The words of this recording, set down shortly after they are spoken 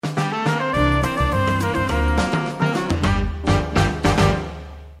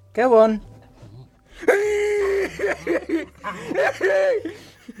Go on.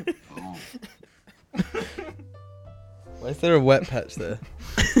 Why is there a wet patch there?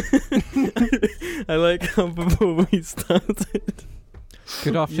 I like how before we started.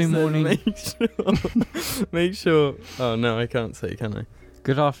 Good afternoon, morning. Make sure. Oh no, I can't say, can I?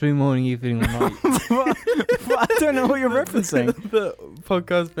 Good afternoon, morning, evening, or night. What? I don't know what you're referencing. The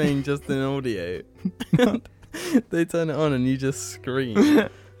podcast being just in audio. They turn it on and you just scream.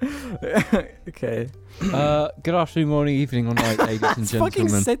 Okay. Good afternoon, morning, evening, or night, ladies and Fucking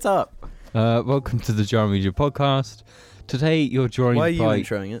gentlemen. sit up. Welcome to the Jar Media Podcast. Today you're joined Why are you by...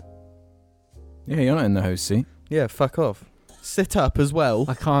 introing it? Yeah, you're not in the host seat. Yeah, fuck off. Sit up as well.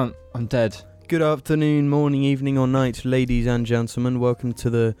 I can't. I'm dead. Good afternoon, morning, evening, or night, ladies and gentlemen. Welcome to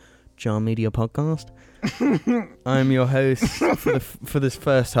the Jar Media Podcast. I'm your host for this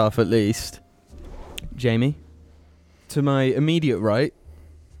first half, at least, Jamie. To my immediate right,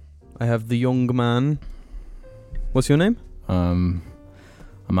 I have the young man. What's your name? I'm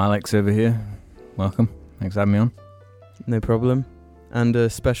Alex over here. Welcome. Thanks for having me on. No problem. And a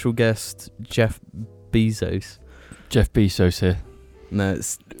special guest, Jeff Bezos. Jeff Bezos here. No,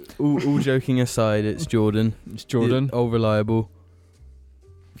 it's all joking aside. It's Jordan. It's Jordan, All reliable.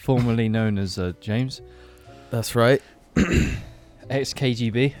 formerly known as James. That's right.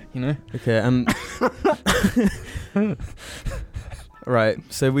 Ex-KGB, you know? Okay, right,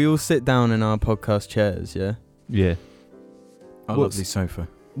 so we all sit down in our podcast chairs, yeah? Yeah. A What's- lovely sofa.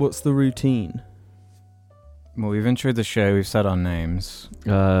 What's the routine? Well, we've introed the show, we've said our names.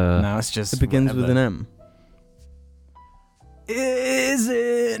 Now it's just It begins with an M. Is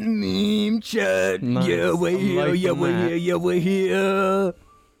it meme chat? Nice. Yeah, we're I'm here, liking yeah, we're that. here, yeah, we're here.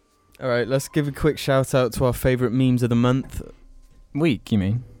 Alright, let's give a quick shout out to our favourite memes of the month. Week, you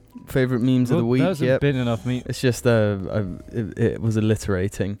mean? Favourite memes of the week, That hasn't yep. been enough meat. It's just, it was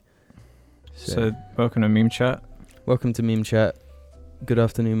alliterating. So, welcome to Meme Chat. Welcome to Meme Chat. Good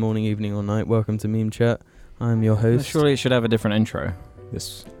afternoon, morning, evening, or night. Welcome to Meme Chat. I'm your host. Surely it should have a different intro.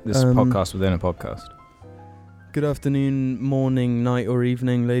 This podcast within a podcast. Good afternoon, morning, night, or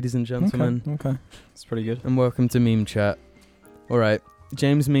evening, ladies and gentlemen. Okay. It's pretty good. And welcome to Meme Chat. Alright,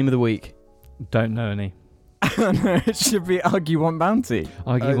 James meme of the week. Don't know any. No, it should be Argue Want Bounty.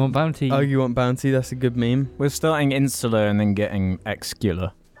 Argue on bounty. Oh, you want bounty? That's a good meme. We're starting insular and then getting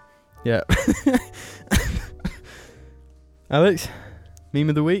excular. Yeah. Alex, meme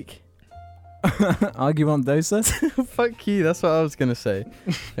of the week? Argue Want Dosa? Fuck you, that's what I was going to say.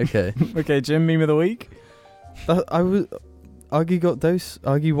 Okay. Okay, Jim, meme of the week? Argue want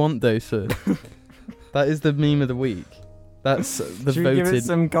dosa. That is the meme of the week. That's the Should we give it voted.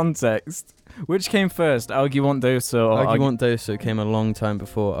 some context? Which came first, Argue Want Dosa or Argue want dosa came a long time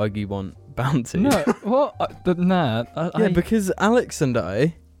before Argue want bounty. No, what? Nah. Yeah, because Alex and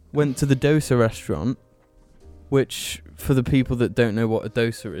I went to the dosa restaurant, which, for the people that don't know what a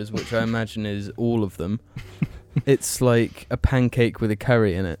dosa is, which I imagine is all of them, it's like a pancake with a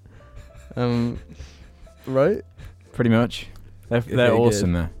curry in it. Right? Pretty much. They're Okay,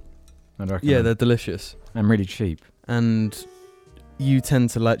 awesome there. I'd recommend. Yeah, they're delicious. And really cheap. And you tend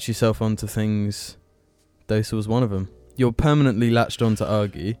to latch yourself onto things. Dosa was one of them. You're permanently latched onto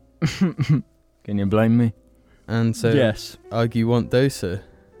Argy, Can you blame me? and so yes. Argy want dosa.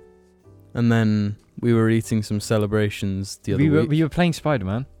 And then we were eating some celebrations the other week. We were playing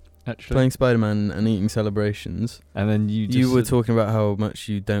Spider-Man, actually. Playing Spider-Man and eating celebrations. And then you just... You were talking about how much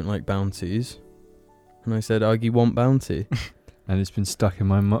you don't like bounties. And I said, Argy want bounty. And it's been stuck in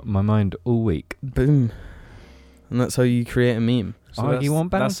my mind all week. Boom. And that's how you create a meme. Argue Want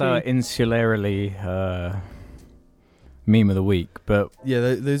Bounty. That's our insularly meme of the week. But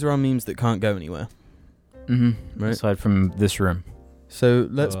Yeah, those are our memes that can't go anywhere. Right. aside from this room. So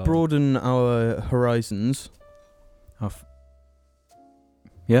let's Wow. broaden our horizons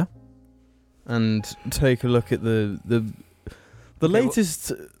Yeah? and take a look at the Okay,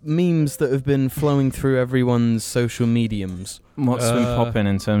 latest memes that have been flowing through everyone's social mediums. What's been popping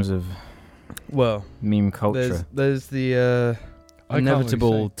in terms of Well, meme culture? there's the I can't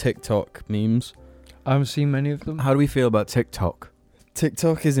inevitable really say. TikTok memes. I haven't seen many of them. How do we feel about TikTok?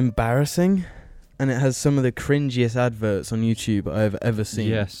 TikTok is embarrassing, and it has some of the cringiest adverts on YouTube I've ever seen.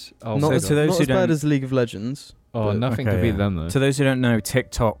 Yes. Oh, Not So as, to those not who as bad don't- as League of Legends. oh but- nothing okay, could beat yeah. them, though. To those who don't know,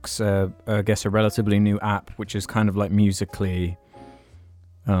 TikTok's, I guess, a relatively new app, which is kind of like Musical.ly.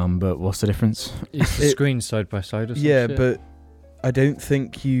 But what's the difference? It's the It- screen side by side or something. Yeah, but I don't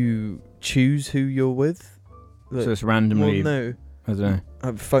think you choose who you're with. So it's randomly. Well, no. I don't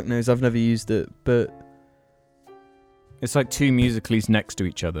know. Fuck knows, I've never used it, but It's like two Musical.lys next to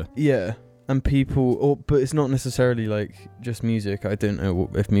each other. yeah. And people, but it's not necessarily like just music. I don't know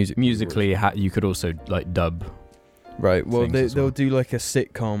if Musically, you could also like dub. Right. Well, things as well. they'll do like a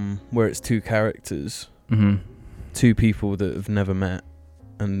sitcom where it's two characters, Mm-hmm. two people that have never met,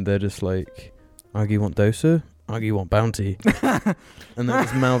 and they're just like, "Aggie want dosa, Aggie want bounty," and they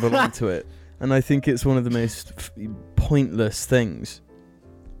just mouth along to it. And I think it's one of the most pointless things,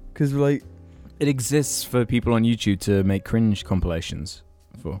 because like It exists for people on YouTube to make cringe compilations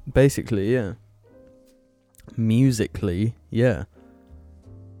for. basically, yeah. Musically, yeah.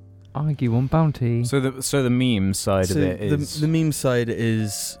 Argue on bounty. So the meme side of it is the meme side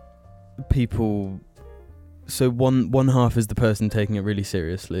is people. So one half is the person taking it really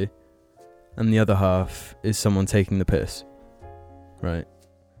seriously, and the other half is someone taking the piss. Right.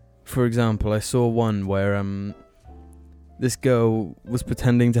 For example, I saw one where this girl was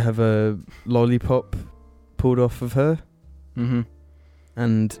pretending to have a lollipop pulled off of her, Mm-hmm.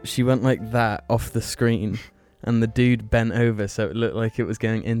 and she went like that off the screen, and the dude bent over so it looked like it was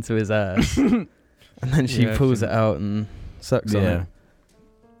going into his ass, and then she Yeah, pulls it out and sucks on Yeah. it.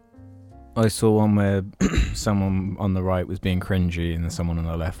 I saw one where someone on the right was being cringy and then someone on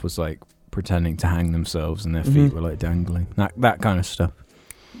the left was like pretending to hang themselves and their feet Mhm. were like dangling. That kind of stuff.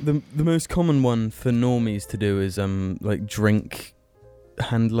 The most common one for normies to do is like drink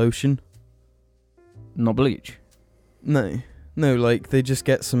hand lotion. Not bleach. No, like they just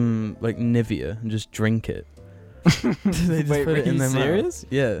get some like Nivea and just drink it. They just Wait, put it in are their you mouth. serious?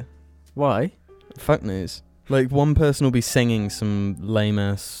 Yeah, Why? fuck knows. Like one person will be singing some lame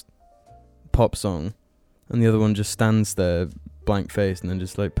ass pop song, and the other one just stands there blank faced and then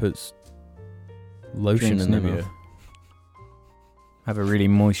just like puts lotion Drinks in their Nivea. mouth. Have a really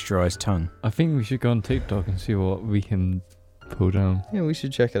moisturized tongue. I think we should go on TikTok and see what we can pull down. Yeah, we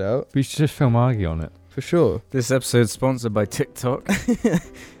should check it out We should just film Argy on it. for sure. This episode's sponsored by TikTok.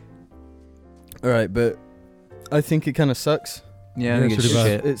 All right, but I think it kind of sucks. Yeah, I think it's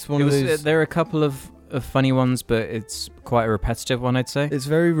really bad. It's one of those. There are a couple of funny ones, but it's quite a repetitive one, I'd say. It's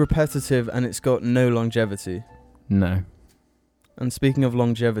very repetitive and it's got no longevity. No. And speaking of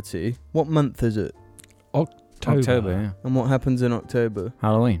longevity, what month is it? October, yeah. And what happens in October?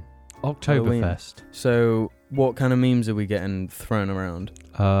 Halloween. Oktoberfest. So, what kind of memes are we getting thrown around?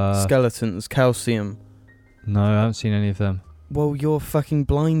 Uh, Skeletons, calcium. no, I haven't seen any of them. Well, you're fucking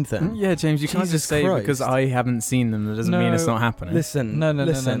blind then. Yeah, James, you can't Jesus just say Christ. because I haven't seen them. That doesn't mean it's No, not happening. Listen. No,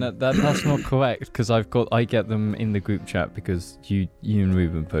 listen. that's not correct because I get them in the group chat because you and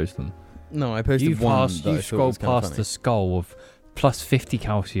Ruben post them. No, I posted You one. that I you thought scroll was kinda past funny. the skull of plus 50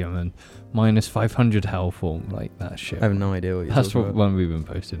 calcium and minus 500 health or like that shit. I have no idea what you're That's talking what about. one Ruben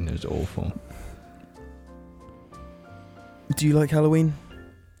posted and it was awful. Do you like Halloween?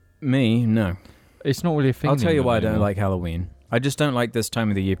 Me, no. It's not really a thing. I'll tell you why I anymore. don't like Halloween. I just don't like this time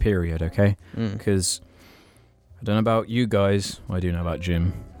of the year period, okay? Because I don't know about you guys. Well, I do know about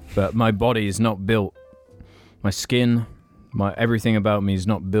Jim. But my body is not built. My skin, everything about me is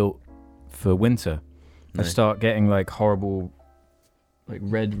not built for winter. No. I start getting like horrible like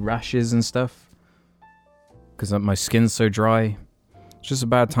red rashes and stuff because my skin's so dry. It's just a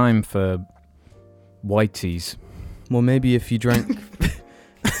bad time for whiteys. Well, maybe if you drank,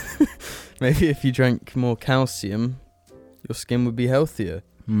 more calcium, your skin would be healthier.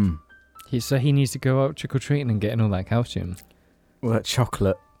 So he needs to go out trick or treating and getting all that calcium. Well, that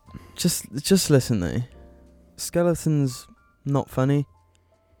chocolate. Just listen though. Skeletons, not funny.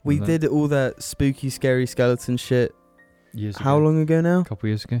 We No. did all that spooky, scary skeleton shit. Years How ago. long ago now? A couple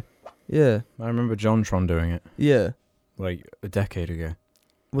years ago. Yeah, I remember JonTron doing it yeah. like a decade ago.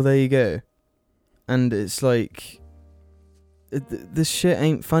 Well, there you go. And it's like, this shit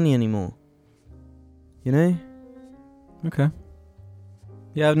ain't funny anymore. You know? Okay.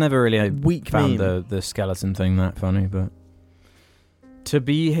 Yeah, I've never really Weak found meme. the skeleton thing that funny, but to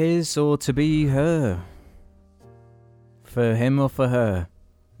be his or to be her, for him or for her.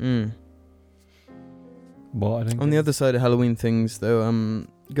 What? I don't On the get other side of Halloween things, though,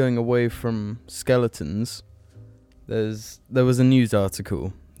 going away from skeletons, there was a news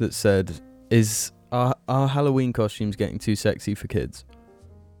article that said, are Halloween costumes getting too sexy for kids?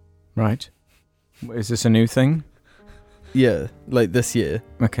 Right. Is this a new thing? Yeah, like this year,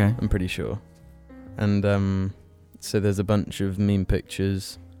 Okay. I'm pretty sure. And so there's a bunch of meme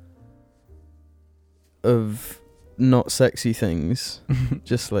pictures of not sexy things.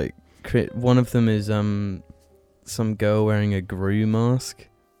 Just like one of them is some girl wearing a Gru mask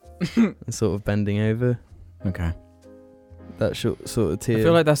and sort of bending over. Okay. That sort of tear. I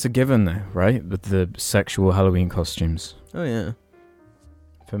feel like that's a given though, right? With the sexual Halloween costumes. Oh yeah.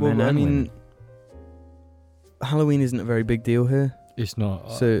 For Well, men I and mean, women. Halloween isn't a very big deal here. It's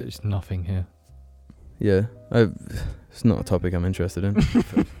not. So- It's nothing here. Yeah, it's not a topic I'm interested in.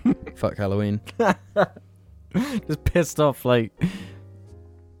 Fuck Halloween. Just pissed off like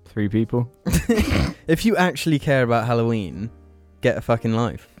 3 people. If you actually care about Halloween, get a fucking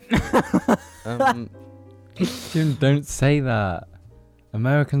life. Jim, don't say that.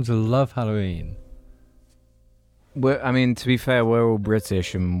 Americans love Halloween. I mean, to be fair, we're all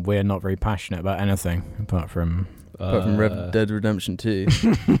British and we're not very passionate about anything apart from Red Dead Redemption 2,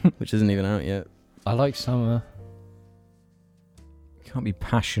 which isn't even out yet. I like summer. You can't be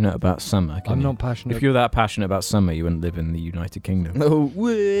passionate about summer, can I'm you? not passionate. If you're that passionate about summer, you wouldn't live in the United Kingdom. No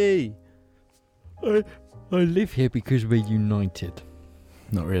way! I live here because we're united.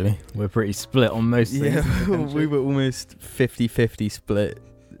 Not really. We're pretty split on most things. Yeah, in the country. we were almost 50-50 split.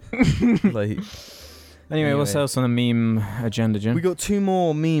 Like, Anyway, what's else on the meme agenda, Jim? we got 2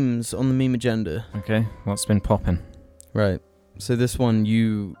 more memes on the meme agenda. Okay, what's been popping? Right. So this one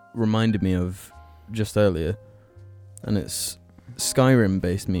you reminded me of just earlier, and it's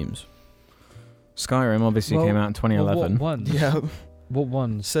Skyrim-based memes. Skyrim obviously Well, came out in 2011. What ones? Yeah. What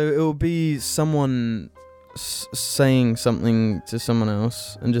ones? So it will be someone saying something to someone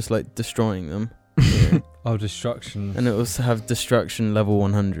else and just like destroying them. Yeah. Oh, destruction. And it will have destruction level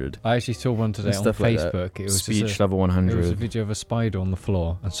 100. I actually saw one today And on stuff like that. Facebook. It was Speech just level it was a 100. video of a spider on the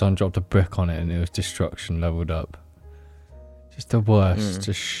floor, and someone dropped a brick on it, and it was destruction leveled up. Just the worst.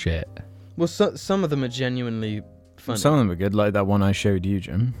 Just shit. Well, some of them are genuinely funny. Some of them are good, like that one I showed you,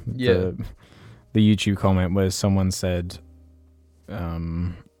 Jim. Yeah. The YouTube comment where someone said,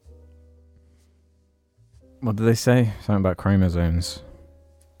 what did they say? Something about chromosomes.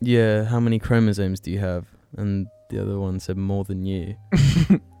 Yeah, how many chromosomes do you have? And the other one said more than you.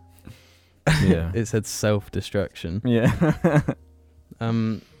 Yeah. It said self-destruction. Yeah.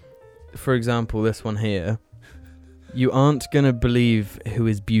 For example, this one here. You aren't going to believe who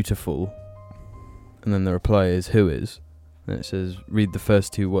is beautiful. And then the reply is, who is? And it says, read the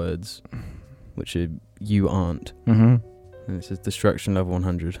first 2 words, which are, you aren't. Mm-hmm. And it says, destruction level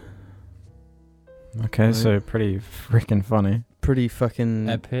 100. Okay, Right. so pretty freaking funny. Pretty fucking...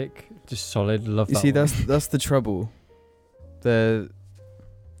 Epic. Just solid. Love You that see, one. that's the trouble. They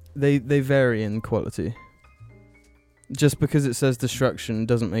vary in quality. Just because it says destruction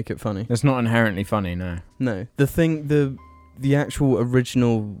doesn't make it funny. It's not inherently funny, no. No, the actual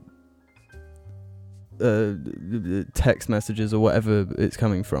original text messages or whatever it's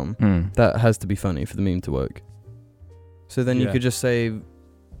coming from, that has to be funny for the meme to work. So then you Yeah. could just say,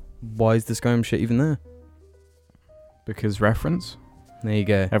 why is the Skyrim shit even there? Because reference? There you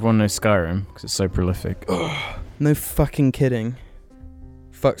go. Everyone knows Skyrim because it's so prolific. No fucking kidding.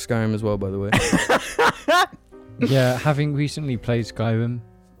 Fuck Skyrim as well, by the way. Yeah, having recently played Skyrim,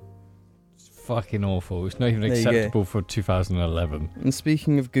 it's fucking awful. It's not even There you go. acceptable for 2011. And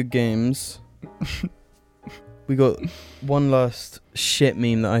speaking of good games, we got one last shit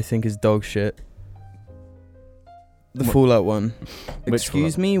meme that I think is dog shit. The What? Fallout one. Which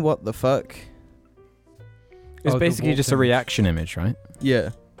Excuse me, what the fuck? It's Oh, the basically just a wolf image. reaction image, right? Yeah.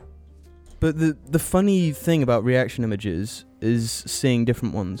 But the funny thing about reaction images is seeing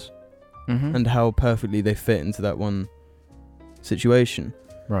different ones Mm-hmm. and how perfectly they fit into that one situation.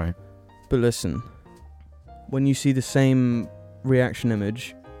 Right. But listen, when you see the same reaction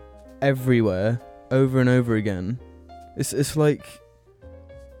image everywhere, over and over again, it's like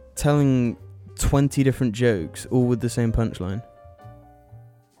telling 20 different jokes all with the same punchline.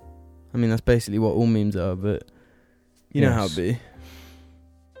 I mean, that's basically what all memes are, but you know how it be.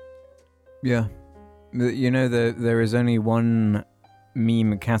 Yeah. You know, there is only one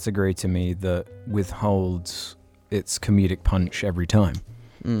meme category to me that withholds its comedic punch every time.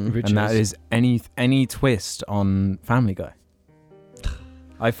 Which And that is any twist on Family Guy.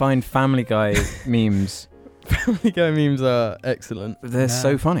 I find Family Guy memes, Family Guy memes are excellent. they're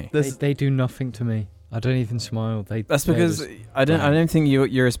so funny. They do nothing to me. I don't even smile. That's because I don't think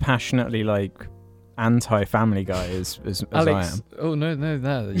you're as passionately like anti-Family Guy as I Alex. am. Oh no,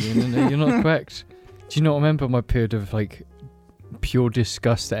 you're not correct. Do you not remember my period of like pure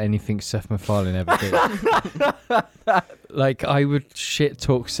disgust at anything Seth MacFarlane ever did? Like I would shit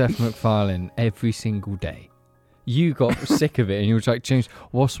talk Seth MacFarlane every single day. You got sick of it and you were like, James,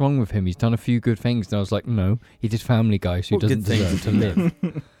 what's wrong with him? He's done a few good things. And I was like, no, he did Family Guy, so he What doesn't good things deserve to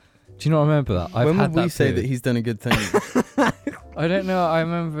live. Do you not remember that? When had would we say period. that he's done a good thing? I don't know. I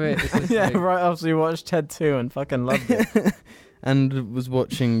remember it. It's just Yeah, like- right after you watched Ted 2 and fucking loved it. And was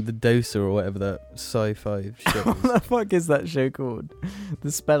watching The Doser or whatever that sci-fi shit What was. the fuck is that show called?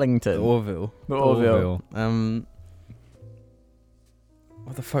 The Spellington. The Orville. The Orville.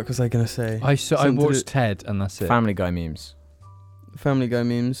 What the fuck was I gonna say? I Something to watched Ted and that's it. Family Guy memes. Family Guy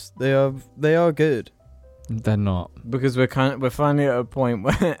memes. They are good. They're not. Because we're finally at a point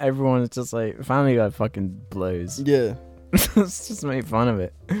where everyone is just like, Family Guy fucking blows. Yeah. Let's just make fun of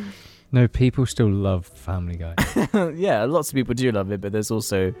it. No, people still love Family Guy. Yeah, lots of people do love it, but there's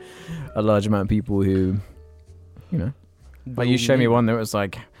also a large amount of people who, you know, like you showed me one that was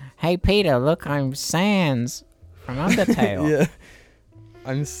like, "Hey Peter, look, I'm Sans from Undertale." Yeah.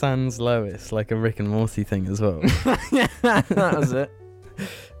 I'm Sans Lois, like a Rick and Morty thing as well. Yeah, that was it.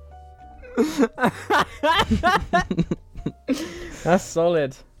 That's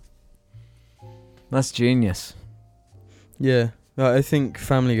solid. That's genius. Yeah. I think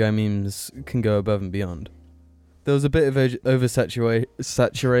Family Guy memes can go above and beyond. There was a bit of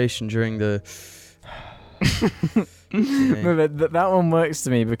oversaturation during the... But that one works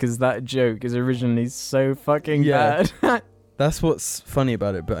to me because that joke is originally so fucking bad. That's what's funny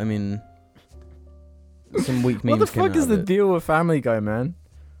about it, but I mean... Some weak memes. What the fuck is the deal with Family Guy, man?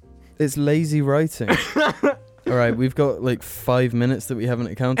 It's lazy writing. Alright, we've got like 5 minutes that we haven't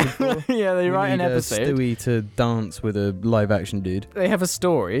accounted for. Yeah, they write an episode. Stewie to dance with a live action dude. They have a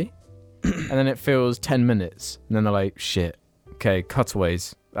story, and then it fills 10 minutes. And then they're like, shit, okay,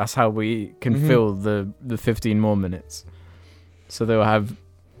 cutaways. That's how we can fill the 15 more minutes. So they'll have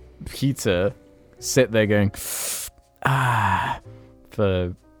Peter sit there going,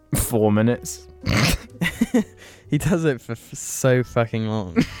 for 4 minutes. He does it for so fucking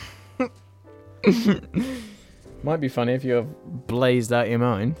long. Might be funny if you have blazed out your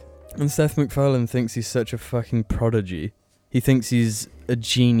mind. And Seth MacFarlane thinks he's such a fucking prodigy. He thinks he's a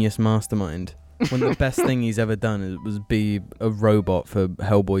genius mastermind. When the best thing he's ever done was be a robot for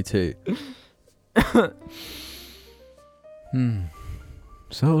Hellboy 2.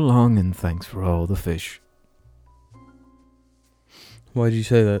 So long and thanks for all the fish. Why did you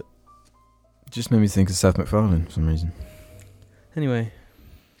say that? Just made me think of Seth MacFarlane for some reason. Anyway.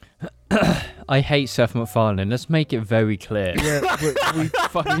 I hate Seth MacFarlane. Let's make it very clear. Yeah, we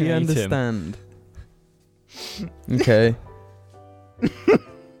fucking we hate understand. Okay.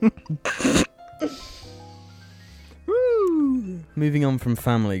 Moving on from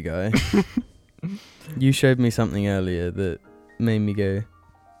Family Guy. You showed me something earlier that made me go,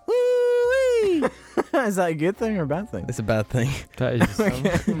 woo-wee! Is that a good thing or a bad thing? It's a bad thing. That is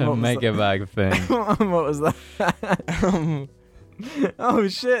a mega bag thing. What was that? Oh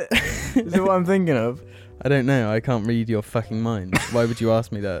shit! Is it what I'm thinking of? I don't know. I can't read your fucking mind. Why would you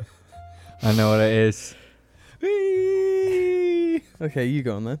ask me that? I know what it is. Okay, you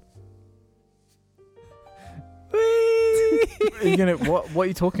go on then. Are you gonna, what are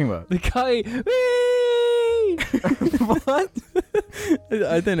you talking about? The guy. What?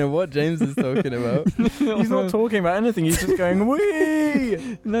 I don't know what James is talking about. He's not talking about anything. He's just going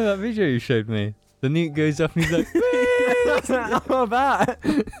wee. No, that video you showed me. The nuke goes up and he's like, Oh, that.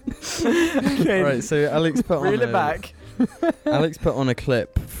 Okay. Right, so Alex put Reel it back. Alex put on a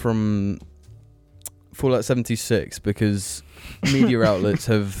clip from Fallout 76 because media outlets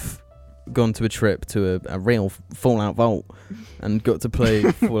have gone to a trip to a real Fallout vault and got to play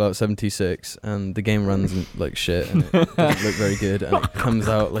Fallout 76, and the game runs like shit and it doesn't look very good, and it comes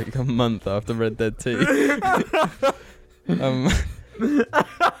out like a month after Red Dead 2.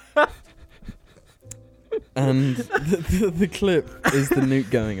 And the clip is the nuke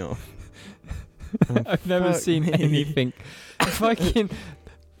going off. I've never seen me. anything. Fucking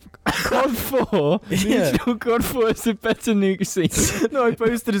COD 4. Yeah. Digital COD 4 is a better nuke scene. No, I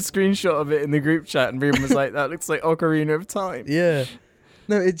posted a screenshot of it in the group chat, and Ruben was like, "That looks like Ocarina of Time." Yeah.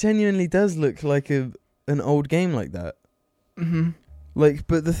 No, it genuinely does look like an old game like that. Mm-hmm. Like,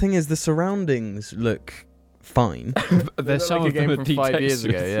 but the thing is, the surroundings look fine. There's some like a of them game are from detextures. 5 years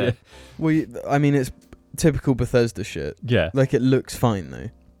ago, yeah. Well, I mean, it's typical Bethesda shit. Yeah. Like, it looks fine though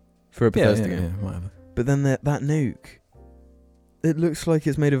for a Bethesda game. Yeah, whatever. But then that nuke, it looks like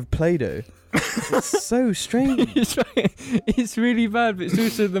it's made of Play-Doh. It's so strange. It's really bad, but it's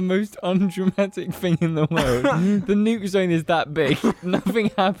also the most undramatic thing in the world. The nuke zone is that big.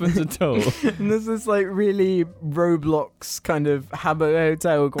 Nothing happens at all. And there's this like really Roblox kind of Habbo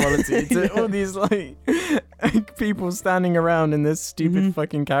Hotel quality to all these like people standing around in this stupid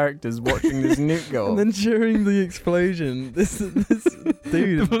fucking characters watching this nuke go off. And then during the explosion, this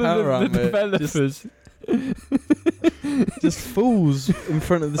dude, One power of the armor, developers. just falls in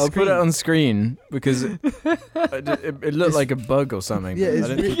front of the I'll screen. put it on screen because it looked like a bug or something. Yeah, but it's I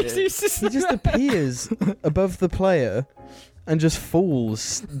don't think really- it- He just appears above the player and just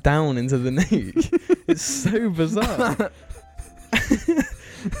falls down into the nuke. It's so bizarre.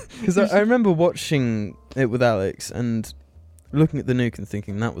 Because I remember watching it with Alex and looking at the nuke and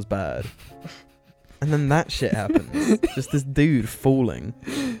thinking that was bad. And then that shit happens. Just this dude falling.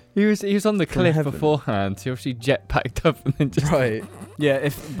 He was on the From cliff heaven. beforehand. He obviously jetpacked up and then just Right. Yeah,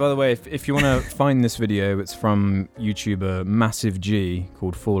 by the way, if you want to find this video, it's from YouTuber Massive G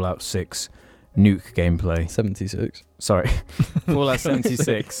called Fallout 6 Nuke Gameplay. 76. Sorry, Fallout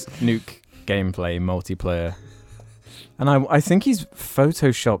 76 Nuke Gameplay multiplayer. And I think he's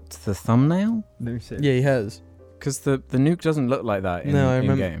photoshopped the thumbnail Yeah, he has. because the nuke doesn't look like that in, No, I in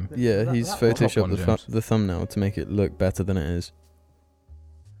remember- game. Yeah, he's Top one, photoshopped James. the thumbnail to make it look better than it is.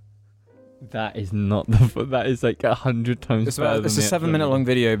 That is not the. That is like 100 times It's, better. it's than a the 7-minute actual long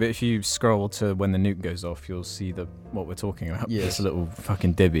video, but if you scroll to when the nuke goes off, you'll see what we're talking about. Yes. This little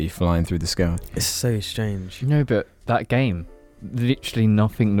fucking dibby flying through the sky. It's so strange. No, but that game, literally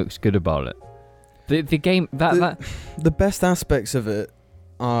nothing looks good about it. The game that The best aspects of it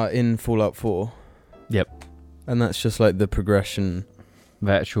are in Fallout 4. Yep. And that's just like the progression.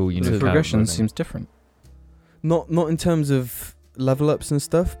 the actual The So- progression character seems different. Not in terms of level ups and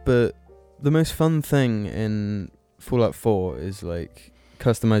stuff, but the most fun thing in Fallout 4 is like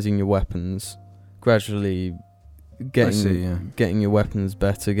customizing your weapons, gradually getting your weapons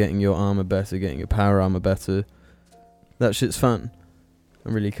better, getting your armor better, getting your power armor better. That shit's fun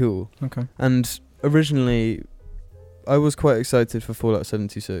and really cool. Okay. And originally, I was quite excited for Fallout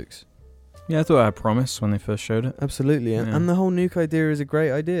 76. Yeah, I thought I had promise when they first showed it. Absolutely, Yeah. and the whole nuke idea is a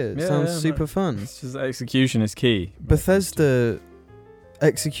great idea. It Yeah, sounds yeah, super no. fun. It's just execution is key. Bethesda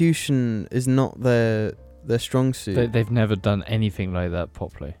execution is not their strong suit. They've never done anything like that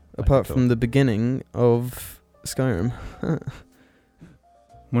properly. Apart from the beginning of Skyrim.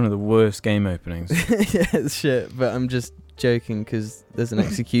 One of the worst game openings. Yeah, it's shit, but I'm just joking because there's an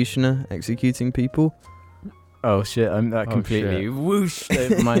executioner executing people. Oh shit! That Oh, completely shit. whooshed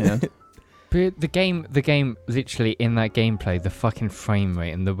over my head. But the game, literally in that gameplay, the fucking frame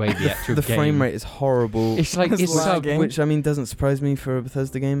rate and the way the actual The game, frame rate is horrible. It's like It's it's sub, lagging. Which, I mean, doesn't surprise me for a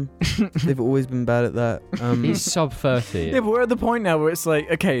Bethesda game. They've always been bad at that. it's sub 30. Yeah, but we're at the point now where it's like,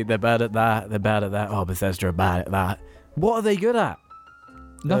 okay, they're bad at that. They're bad at that. Oh, Bethesda are bad at that. What are they good at?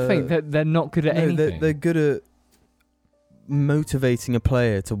 Nothing. They're not good at no, anything. they're good at motivating a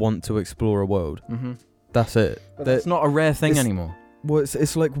player to want to explore a world. Mm-hmm. That's it. But that's not a rare thing it's- anymore. Well,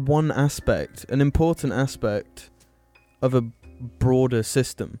 it's like one aspect, an important aspect of a broader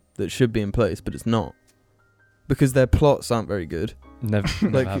system that should be in place, but it's not. Because their plots aren't very good. Never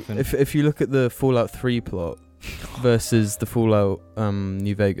Like, happened. if you look at the Fallout 3 plot versus the Fallout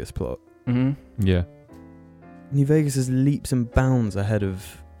New Vegas plot, Mm-hmm. Yeah. New Vegas is leaps and bounds ahead of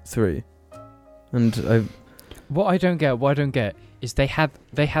 3. And What I don't get is they had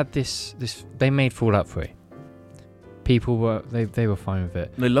this they made Fallout 3. People were they were fine with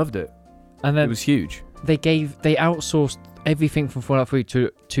it. They loved it. And It then was huge. they outsourced everything from Fallout 3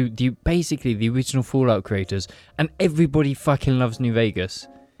 to basically the original Fallout creators, and everybody fucking loves New Vegas.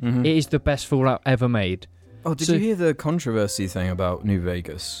 Mm-hmm. It is the best Fallout ever made. Oh, did So- you hear the controversy thing about New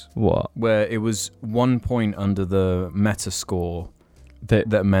Vegas? What? Where it was 1 point under the meta score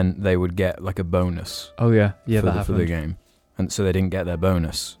that meant they would get like a bonus Oh yeah, for, that for the happened. game. And so they didn't get their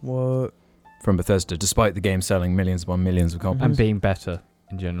bonus what? from Bethesda, despite the game selling millions upon millions of copies. And being better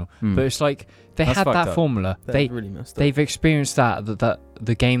in general. Hmm. But it's like they That's had fucked that up. formula. That's really messed up. They've experienced that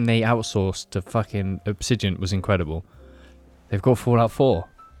the game they outsourced to fucking Obsidian was incredible. They've got Fallout 4.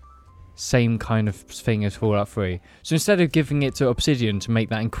 Same kind of thing as Fallout 3. So instead of giving it to Obsidian to make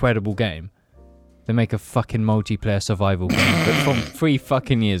that incredible game, they make a fucking multiplayer survival game but from 3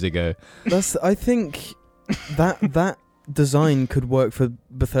 fucking years ago. I think that design could work for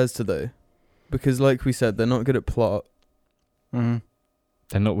Bethesda though, because like we said, they're not good at plot. Mm-hmm.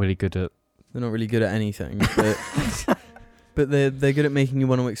 They're not really good at... They're not really good at anything, but they're good at making you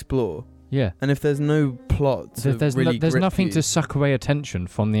want to explore. Yeah. And if there's no plot, to There's really there's grip nothing you, to suck away attention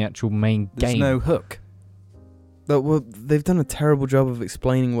from the actual main There's game. no hook. Well, they've done a terrible job of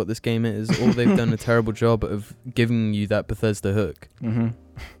explaining what this game is, or they've done a terrible job of giving you that Bethesda hook Mm-hmm.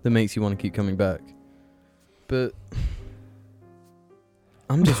 that makes you want to keep coming back. But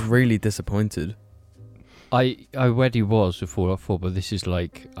I'm just really disappointed. I already was with Fallout 4, but this is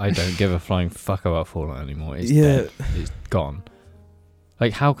like, I don't give a flying fuck about Fallout anymore. It's Yeah. dead. It's gone.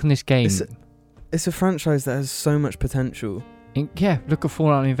 Like, how can this game... It's a franchise that has so much potential. Yeah, look at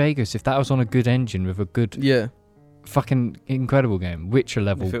Fallout New Vegas. If that was on a good engine with a good Yeah. fucking incredible game, Witcher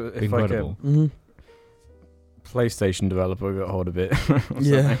level If like incredible. Mm-hmm. PlayStation developer got hold of it. or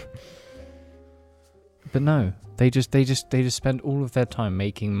Yeah. something. But no, they just spend all of their time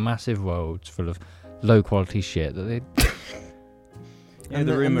making massive worlds full of low quality shit that they... Yeah, And,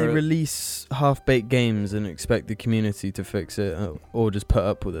 the and they rumor. release half-baked games and expect the community to fix it or just put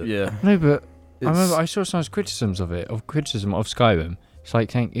up with it. Yeah. No, but I remember I saw some criticism of Skyrim. It's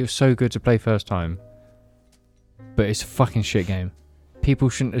like saying it was so good to play first time, but it's a fucking shit game. People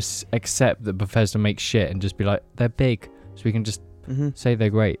shouldn't accept that Bethesda makes shit and just be like, they're big, so we can just say they're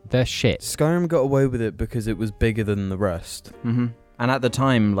great. They're shit. Skyrim got away with it because it was bigger than the rest. Mm-hmm. And at the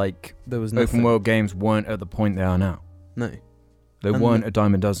time, like, there was nothing. Open world games weren't at the point they are now. No. They weren't a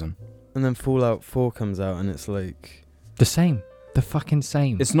dime a dozen. And then Fallout 4 comes out and it's like... the same. The fucking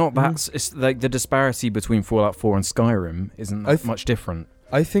same. It's not that... It's like the disparity between Fallout 4 and Skyrim isn't that much different.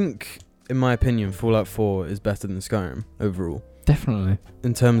 I think, in my opinion, Fallout 4 is better than Skyrim overall. Definitely.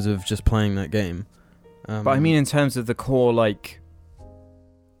 In terms of just playing that game. But I mean in terms of the core, like...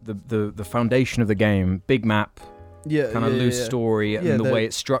 The foundation of the game, big map... kind of loose story, and the way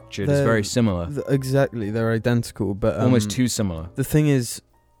it's structured is very similar. Exactly, they're identical, but almost too similar. The thing is,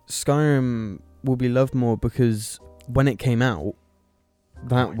 Skyrim will be loved more because when it came out,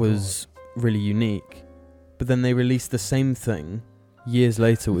 that was really unique. But then they released the same thing years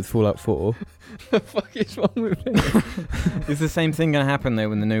later with Fallout 4. The fuck is wrong with me? Is the same thing going to happen though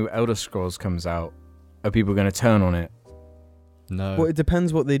when the new Elder Scrolls comes out? Are people going to turn on it? No. Well, it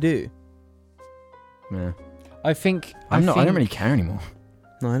depends what they do. Yeah. I think I don't really care anymore.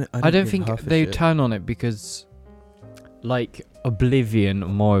 No, I don't think they turn on it because, like, Oblivion or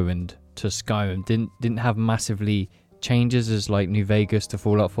Morrowind to Skyrim didn't have massively changes as like New Vegas to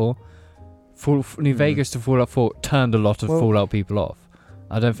Fallout 4. New Vegas to Fallout 4 turned a lot of Fallout people off.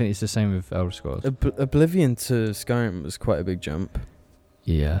 I don't think it's the same with Elder Scrolls. Oblivion to Skyrim was quite a big jump.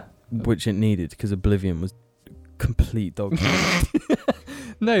 Yeah. Which it needed because Oblivion was complete dog shit.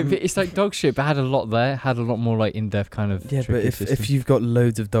 No, but it's like dog shit, but had a lot there, had a lot more like in-depth kind of... Yeah, but if you've got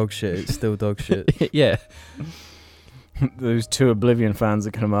loads of dog shit, it's still dog shit. Yeah. Those two Oblivion fans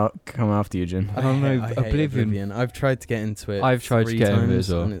are come after you, Jim. I don't know, I hate Oblivion. I've tried to get into it. I've tried to get into it as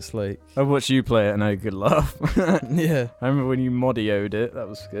well. And it's like... I watched you play it and I had a good laugh. Yeah. I remember when you modioed it, that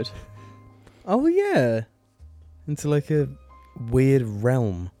was good. Oh, yeah. Into like a weird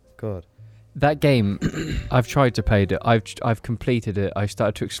realm. God. That game, I've tried to play it. I've completed it. I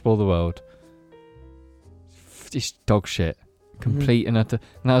started to explore the world. It's dog shit. Complete and utter.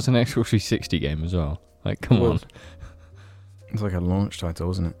 And that was an Xbox 360 game as well. Like, come on. It's like a launch title,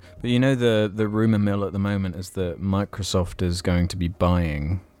 isn't it? But you know the rumor mill at the moment is that Microsoft is going to be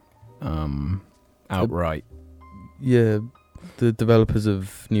buying outright. Yeah, the developers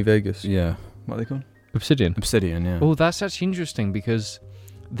of New Vegas. Yeah. What are they called? Obsidian, yeah. Oh, that's actually interesting because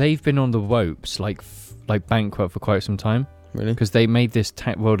they've been on the ropes, like bankrupt for quite some time. Really? Because they made this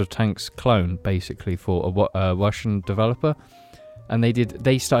World of Tanks clone, basically, for a Russian developer. And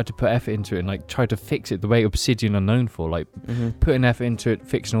they started to put effort into it and like try to fix it the way Obsidian are known for, like putting effort into it,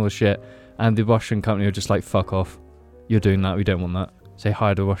 fixing all the shit. And the Russian company were just like, fuck off. You're doing that, we don't want that. So they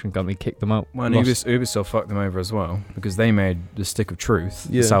hired a Russian company, kicked them out. Well, and Ubisoft fucked them over as well because they made the Stick of Truth,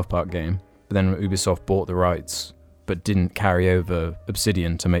 the South Park game. But then Ubisoft bought the rights but didn't carry over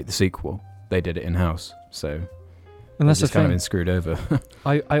Obsidian to make the sequel. They did it in-house, so... And that's just kind of been screwed over.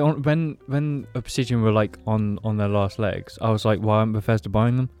 When Obsidian were like on their last legs, I was like, why aren't Bethesda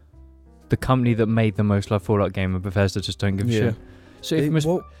buying them? The company that made the most loved Fallout game, and Bethesda just don't give a shit.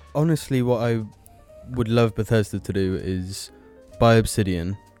 So honestly, what I would love Bethesda to do is buy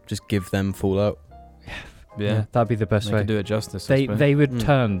Obsidian, just give them Fallout. Yeah, that'd be the best way. They could do it justice. They would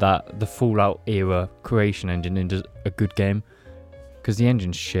turn the Fallout era creation engine into a good game, because the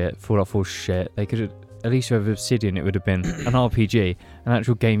engine's shit. Fallout 4's shit. They could. At least with Obsidian, it would have been an RPG, an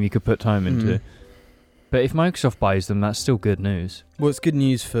actual game you could put time into. But if Microsoft buys them, that's still good news. Well, it's good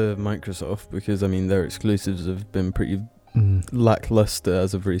news for Microsoft because, I mean, their exclusives have been pretty lackluster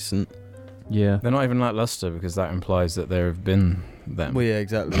as of recent. Yeah. They're not even lackluster because that implies that there have been them. Well, yeah,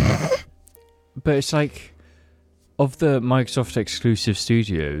 exactly. But it's like, of the Microsoft exclusive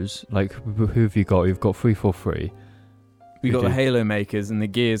studios, like, who have you got? You've got 343. We got the Halo makers and the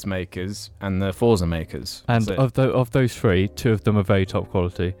Gears makers and the Forza makers. And of those three, two of them are very top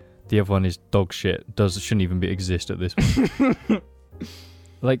quality. The other one is dog shit. Shouldn't even exist at this point.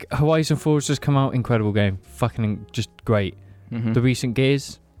 Like Horizon 4's just come out, incredible game, fucking just great. The recent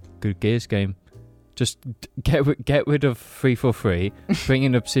Gears, good Gears game. Just get rid of 343, bring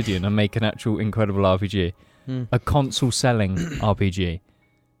in Obsidian, and make an actual incredible RPG, a console selling RPG.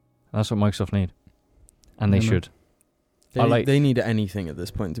 That's what Microsoft need, and they should. They need anything at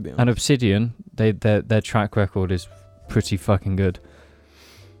this point, to be honest. And Obsidian, their track record is pretty fucking good.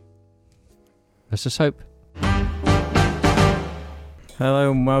 Let's just hope.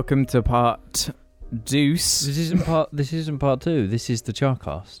 Hello and welcome to part deuce. This isn't part 2. This is the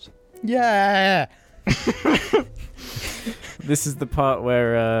Charcast. Yeah. This is the part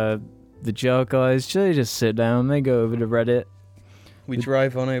where the jar guys, they just sit down, they go over to Reddit. We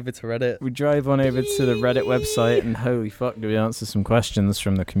drive on over to Reddit. We drive on over to the Reddit website, and holy fuck, do we answer some questions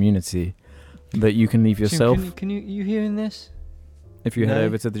from the community that you can leave yourself. Jim, can you hearing this? If you head No.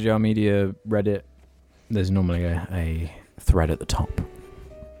 over to the Jar Media Reddit, there's normally a thread at the top.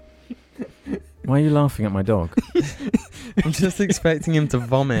 Why are you laughing at my dog? I'm just expecting him to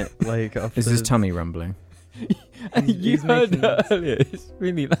vomit. Like, off Is the- his tummy rumbling? You he's heard making that noise. earlier. It's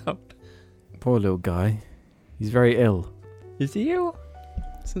really loud. Poor little guy. He's very ill. Is he ill?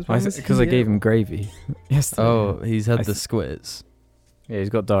 Since when was Because he I gave ill? him gravy. Yesterday. Oh, he's had I the th- squirts. Yeah, he's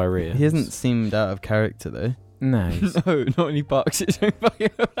got diarrhea. He hasn't seemed out of character though. No. he's- No, not when he barks his own fucking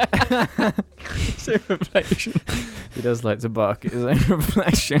his own reflection. He does like to bark at his own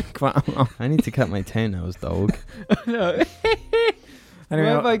reflection quite a lot. I need to cut my toenails, dog. No. Anyway,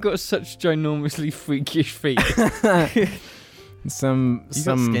 Why have I got such ginormously freakish feet? some You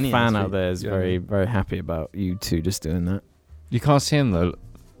got skinny fan ass out feet. there is Yeah. very, very happy about you two just doing that. You can't see him though.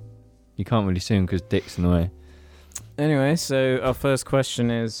 You can't really see him because Dick's in the way. Anyway, so our first question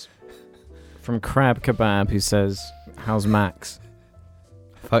is from Crab Kebab, who says, "How's Max?"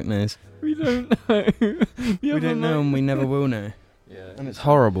 Fuck knows. We don't know. We don't know and we never will know. Yeah. And it's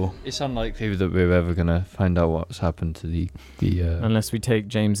horrible. It's unlikely that we're ever gonna find out what's happened to the Unless we take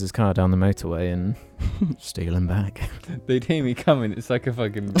James's car down the motorway and steal him back. They'd hear me coming. It's like a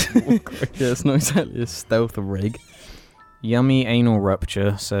fucking. Yeah, it's not exactly a stealth rig. Yummy Anal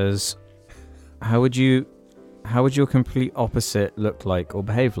Rupture says, How would your complete opposite look like or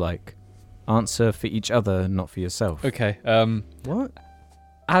behave like? Answer for each other, not for yourself." Okay. What?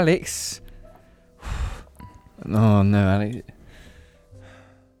 Alex. Oh no, Alex.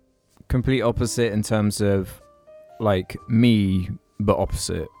 Complete opposite in terms of like me, but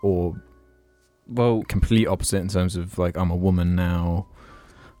opposite, or Well, complete opposite in terms of like I'm a woman now.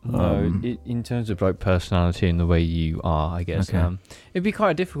 no. In terms of like personality and the way you are, I guess. Okay. It'd be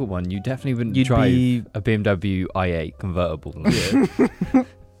quite a difficult one. You definitely wouldn't You'd drive be. a BMW i8 convertible. Yeah.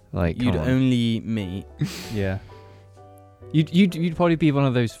 Like, You'd come on. only meet. Yeah. You'd probably be one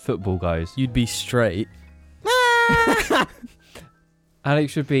of those football guys. You'd be straight.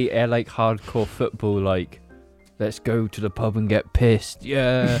 Alex would be a like hardcore football, like, let's go to the pub and get pissed.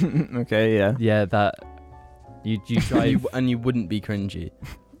 Yeah. Okay, yeah. Yeah, that. You drive. And you wouldn't be cringy.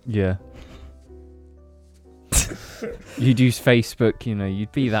 Yeah. You'd use Facebook, you know,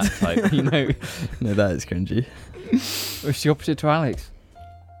 you'd be that type, you know. No, that is cringy. It's the opposite to Alex.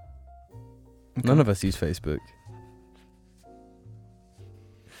 None of us use Facebook.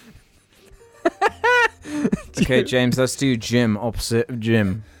 Okay, James, let's do Jim, opposite of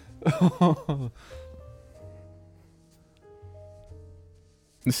Jim.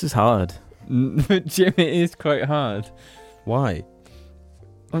 This is hard. But Jim, it is quite hard. Why?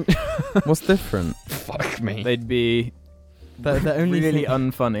 What's different? Fuck me. They'd be The only really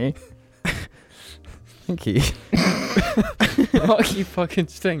thing... unfunny. Thank you. Marky fucking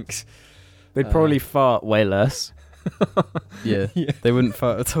stinks. They'd probably fart way less. Yeah. Yeah. They wouldn't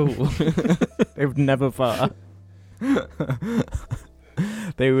fart at all. They would never fart.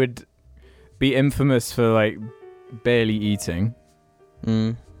 They would be infamous for like barely eating.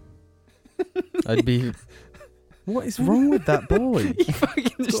 Mm. I'd be... What is wrong with that boy? He fucking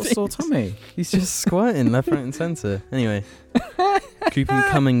He's got a stinks. sore tummy. He's just squirting left, right and centre. Anyway. Keep him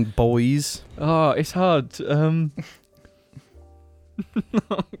coming, boys. Oh, it's hard. Oh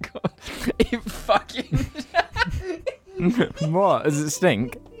god. It fucking. What? Does it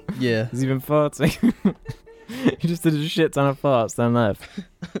stink? Yeah. Has he been farting? He just did a shit ton of farts down left.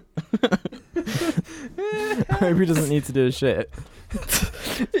 I hope he doesn't need to do a shit.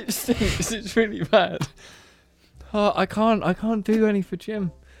 It stinks. It's really bad. Oh, I can't do any for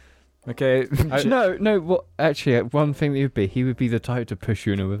Jim. Okay. No. What? Actually, one thing that he would be the type to push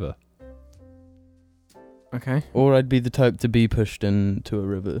you in a river. Okay. Or I'd be the type to be pushed into a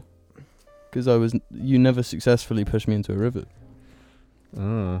river. Because you never successfully pushed me into a river.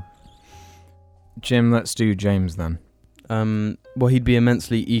 Oh. Jim, let's do James then. Well, he'd be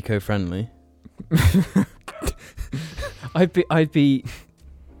immensely eco-friendly. I'd be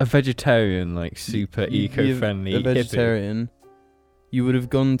a vegetarian, like super You'd be eco-friendly. A hippie. vegetarian. You would have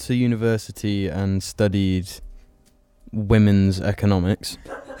gone to university and studied women's economics.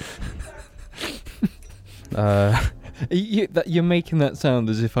 You're making that sound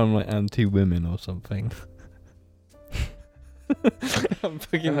as if I'm like anti-women or something. I'm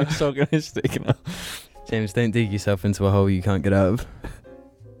fucking misogynistic now. James, don't dig yourself into a hole you can't get out of.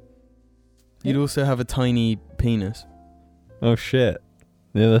 You'd also have a tiny penis. Oh shit.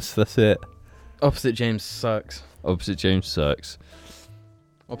 Yeah, that's it. Opposite James sucks. Opposite James sucks.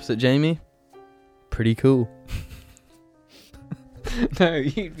 Opposite Jamie, pretty cool. No,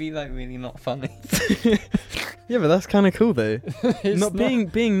 you'd be like really not funny. Yeah, but that's kind of cool though. It's not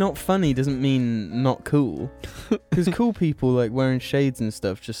being not funny doesn't mean not cool. Because cool people like wearing shades and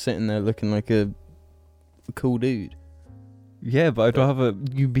stuff, just sitting there looking like a cool dude. Yeah, but I'd rather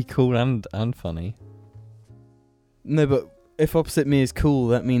you be cool and funny. No, but if opposite me is cool,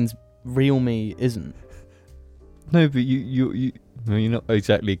 that means real me isn't. No, but you well, you're not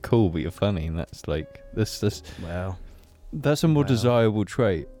exactly cool, but you're funny, and that's like Wow. that's a more Wow. desirable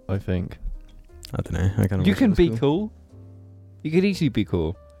trait, I think. I don't know. I kind of. You can be cool. You could easily be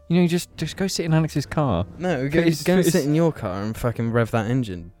cool. You know, just go sit in Alex's car. No, go and sit in your car and fucking rev that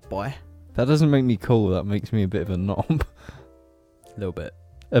engine, boy. That doesn't make me cool. That makes me a bit of a knob. A little bit.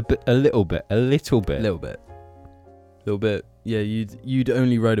 A little bit. Little bit. Yeah, you'd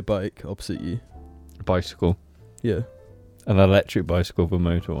only ride a bike opposite you. Bicycle. Yeah. An electric bicycle with a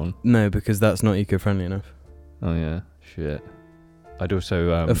motor on. No, because that's not eco-friendly enough. Oh yeah, shit. I'd also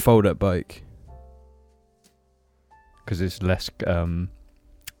A fold-up bike. because it's less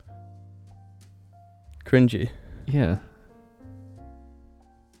Cringy. yeah.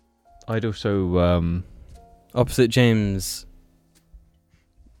 I'd also Opposite James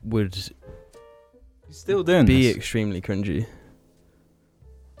would He's still doing be this. extremely cringy.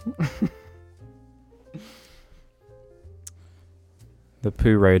 The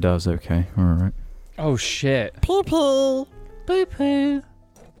poo radar's okay. All right. oh shit. Pee pee. Poo poo.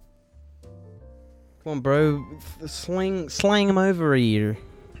 Come on, bro. Slang him over here.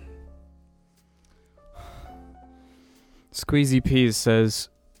 Squeezy Peas says,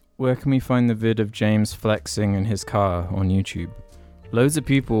 where can we find the vid of James flexing in his car on YouTube? Loads of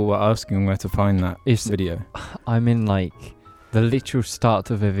people were asking where to find that It's video. I'm in like the literal start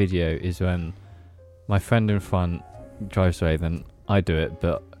of a video is when my friend in front drives away, then I do it,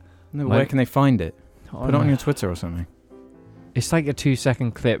 but No, My- where can they find it? I Put it don't on know. your Twitter or something. It's like a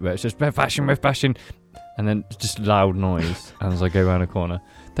 2-second clip where it's just with passion, and then just loud noise as I go around a corner.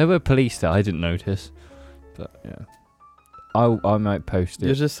 There were police there, I didn't notice, but yeah, I might post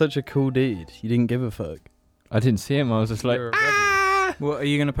You're it. just such a cool dude. You didn't give a fuck. I didn't see him. I was just like, You're a rebel. Well, are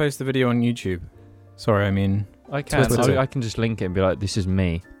you going to post the video on YouTube? Sorry, I mean... I can. Twitter. I can just link it and be like, this is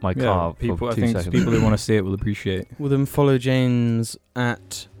me, my car. people. For I 2 think seconds. people who want to see it will appreciate. Well, then follow James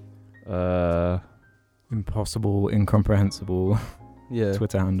at Impossible, incomprehensible yeah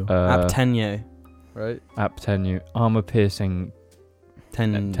Twitter handle. at Tenyo, right? App Tenyo, armor piercing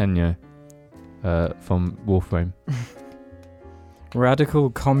Tenyo, from Warframe. Radical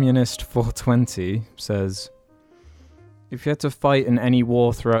Communist 420 says, if you had to fight in any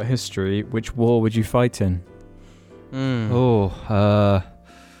war throughout history, which war would you fight in? Oh,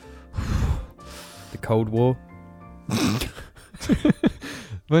 The Cold War.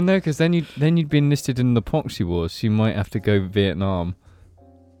 well, no, because then you'd be enlisted in the proxy wars. So you might have to go Vietnam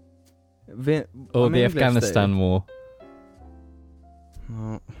or I'm the English, Afghanistan war. though.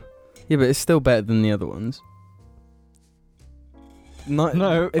 Oh. Yeah, but it's still better than the other ones.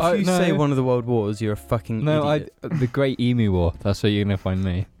 No, if I- you no. say one of the world wars, you're a fucking No, idiot. the Great Emu War. That's where you're gonna find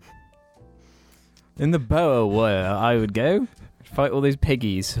me. In the Boer War, I would go fight all those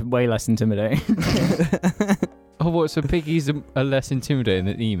piggies. Way less intimidating. Oh, what? So piggies are less intimidating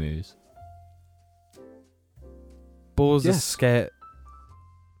than emus? Boars are Yes. scared.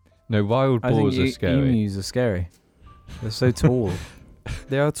 No, wild I think boars are scary. emus are scary. They're so tall.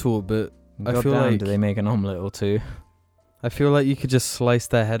 They are tall, but I God feel damn, like- do they make an omelette or two? I feel like you could just slice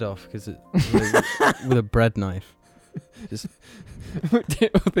their head off because with a bread knife.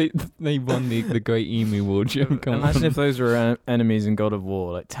 they won the Great Emu War, Jim. Come Imagine on. if those were enemies in God of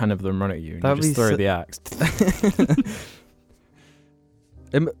War, like 10 of them run at you, and That'd you just be throw so- the axe.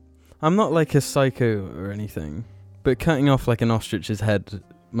 I'm not like a psycho or anything, but cutting off like an ostrich's head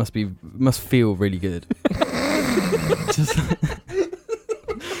must feel really good. Just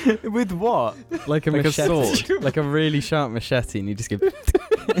With what? like a Like a machete, sword? like a really sharp machete, and you just go.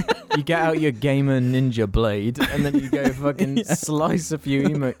 You get out your gamer ninja blade, and then you go fucking slice a few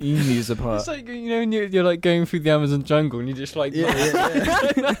emus apart. It's like, you know, when you're like going through the Amazon jungle and you just like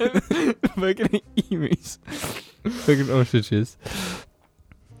fucking emus, fucking ostriches.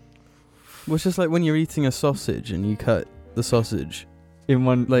 Well, it's just like when you're eating a sausage and you cut the sausage. In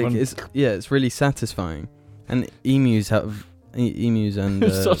one, Like one it's really satisfying. And emus and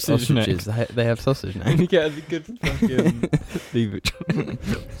Sausage ostriches, they have sausage and necks. you get a good fucking leave it.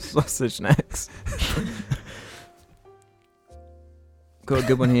 Sausage necks. Got a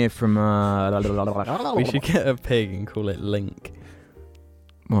good one here from. We should get a pig and call it Link.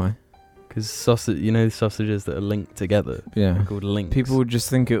 Why? Because sausages that are linked together. Yeah. They're called links. People would just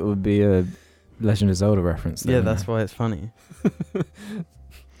think it would be a Legend of Zelda reference. Yeah, that's why it's funny.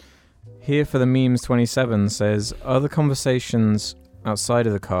 Here for the memes 27 says, are the conversations outside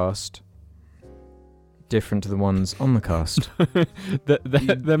of the cast different to the ones on the cast?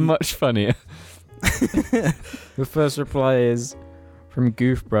 They're much funnier. The first reply is from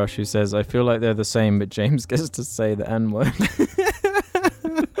Goofbrush, who says, I feel like they're the same, but James gets to say the N-word.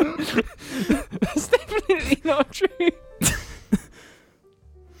 That's definitely not true.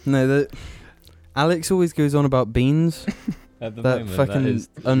 No, Alex always goes on about beans. At the That moment, fucking that is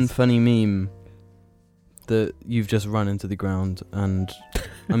unfunny meme that you've just run into the ground, and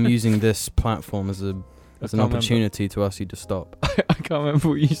I'm using this platform as an can't opportunity to ask you to stop. I can't remember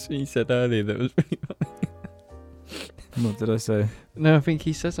what you said earlier that was really funny. What did I say? No, I think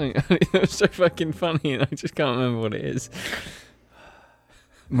he said something earlier that was so fucking funny and I just can't remember what it is.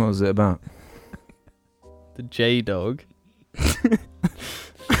 What was it about? The J-Dog. I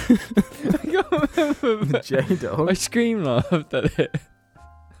can't remember. The J-Dog? I scream laughed at it.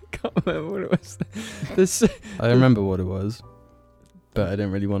 I can't remember what it was. I remember what it was, but I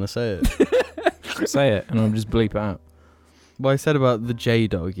didn't really want to say it. Say it, and I'll just bleep it out. Well, I said about the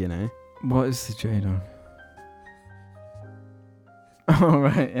J-Dog, you know. What is the J-Dog? Oh,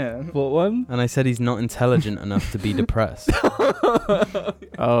 right, yeah. What one? And I said he's not intelligent enough to be depressed.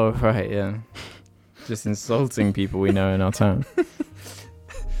 Oh, right, yeah. Just insulting people we know in our town.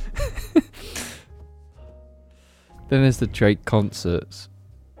 Then there's the Drake concerts.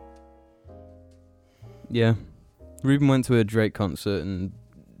 Yeah. Ruben went to a Drake concert and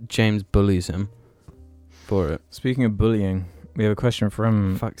James bullies him for it. Speaking of bullying, we have a question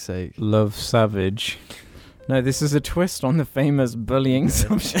from Fuck's sake. Love Savage. No, this is a twist on the famous bullying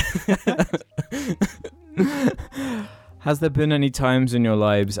subject. Has there been any times in your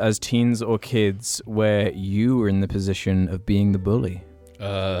lives as teens or kids where you were in the position of being the bully?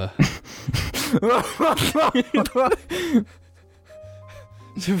 So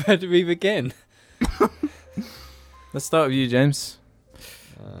where do we begin? Let's start with you, James.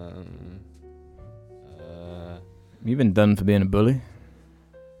 You've been done for being a bully.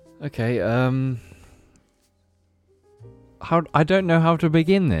 Okay, I don't know how to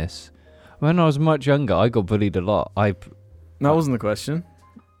begin this. When I was much younger, I got bullied a lot. That wasn't the question.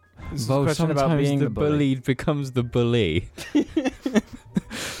 This is a question about being the the bully. bullied becomes the bully.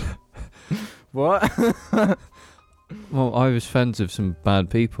 What? Well, I was friends with some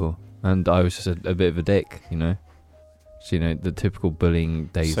bad people, and I was just a bit of a dick, you know. So, you know, the typical bullying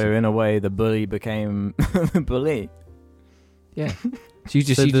days. So in a way, the bully became the bully. Yeah. So you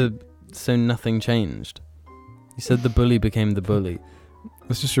just So nothing changed. You said the bully became the bully. I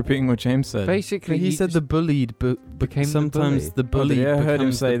was just repeating what James said. basically He said the bullied became sometimes the bully yeah, I becomes heard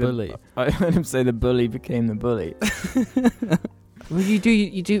him say the bully. I heard him say the bully became the bully. Well, you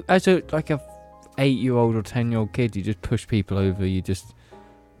do as a 8-year-old or 10-year-old kid, you just push people over. You just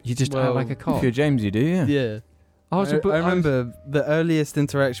act like a If cop. you're James, you do, yeah. Yeah. I remember the earliest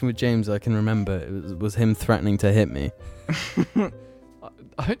interaction with James I can remember was him threatening to hit me.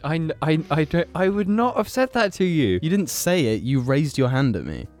 I would not have said that to you. You didn't say it, you raised your hand at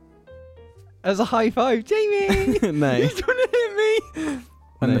me. As a high five, Jamie. No. You're trying to hit me.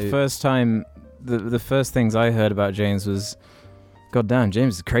 And No. the first time, the first things I heard about James was, God damn,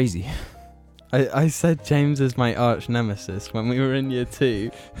 James is crazy. I said James is my arch nemesis when we were in year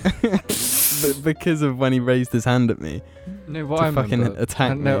 2. But because of when he raised his hand at me No, what to I fucking remember.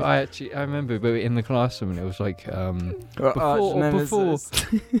 attack me. No, I remember we were in the classroom and it was like before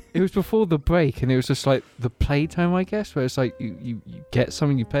it was before the break, and it was just like the playtime, I guess, where it's like you get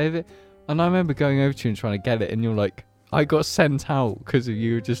something, you play with it. And I remember going over to you and trying to get it, and you're like, I got sent out because of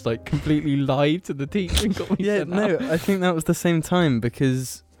you just like completely lied to the teacher and got me Yeah, sent no, out. I think that was the same time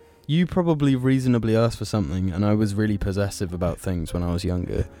because you probably reasonably asked for something and I was really possessive about things when I was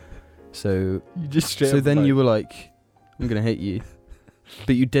younger. So You just straight so up then like- you were like, I'm going to hit you.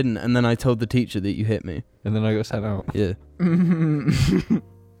 But you didn't, and then I told the teacher that you hit me. and then I got sent out. Yeah.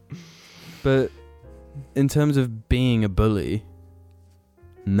 But in terms of being a bully,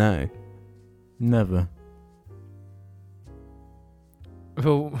 no. Never.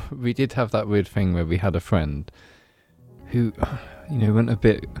 Well, we did have that weird thing where we had a friend who, you know, went a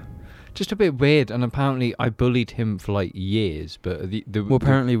bit weird, and apparently I bullied him for like years. But Well,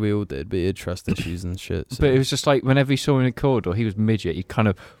 apparently we all did, but he had trust issues and shit. So. But it was just like whenever he saw me in a corridor, he was midget. He kind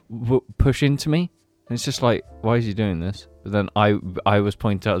of push into me, and it's just like, why is he doing this? But then I was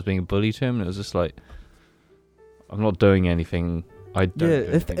pointed out as being a bully to him, and it was just like, I'm not doing anything. I don't. Yeah, do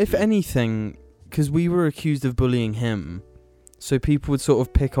anything if to you. anything, because we were accused of bullying him, So people would sort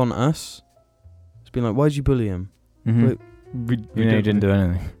of pick on us. It's been like, why'd you bully him? Mhm. But You know, you didn't do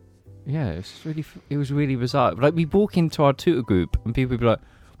anything. Yeah, it was really bizarre. Like, we walk into our tutor group and people would be like,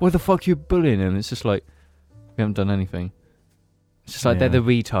 why the fuck are you bullying him? It's just like, we haven't done anything. It's just like, Yeah. they're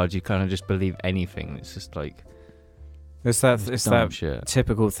the retards. You kind of just believe anything. It's just like, It's that dumb shit.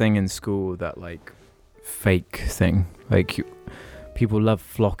 typical thing in school, that like fake thing. Like people love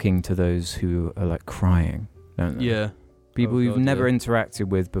flocking to those who are like crying, don't they? yeah. People Oh, you've God, never yeah. interacted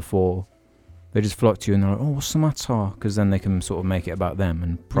with before, they just flock to you and they're like, oh, what's the matter? Because then they can sort of make it about them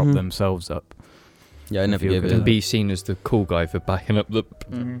and prop Mhm. themselves up. Yeah, I never feel gave good. it. And be seen as the cool guy for backing up the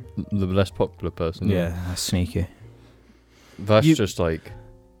Mm-hmm. less popular person. Yeah, that's sneaky. That's You- just like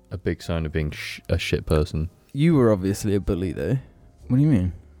a big sign of being a shit person. You were obviously a bully though, What do you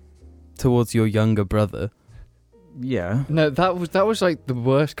mean? towards your younger brother. Yeah. No, that was like the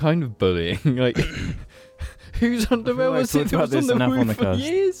worst kind of bullying. Like, whose underwear like was it talked that about was on this the enough roof on the for cast.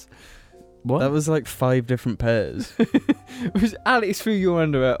 years? What? That was like 5 different pairs. It was Alex threw your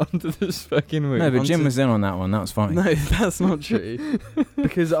underwear onto this fucking roof. no, but Jim onto- was in on that one. That was fine. No, that's not true.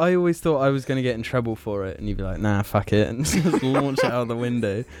 Because I always thought I was going to get in trouble for it, and you'd be like, nah, fuck it, and just launch it out the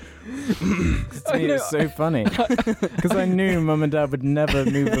window. To me, it's so funny because I knew Mum and Dad would never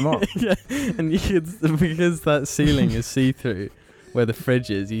move them off. Yeah, and you could, because that ceiling is see-through, where the fridge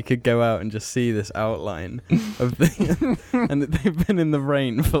is, you could go out and just see this outline of the, and they've been in the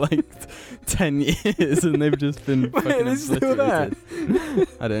rain for like 10 years, and they've just been fucking they're still there? obliterated.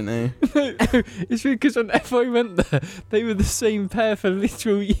 I don't know. It's because whenever I went there, they were the same pair for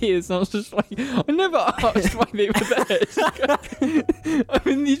literal years. And I was just like, I never asked why they were there. It's like,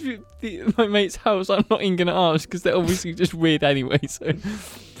 I'm in my mate's house. I'm not even gonna ask because they're obviously just weird anyway. So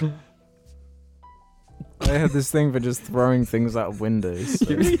I had this thing for just throwing things out of windows. so-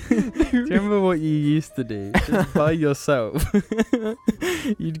 Do you remember what you used to do? Just by yourself.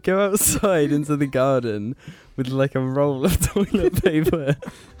 You'd go outside into the garden with like a roll of toilet paper,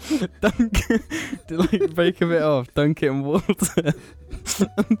 break a bit off, dunk it in water,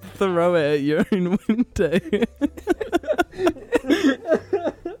 and throw it at your own window.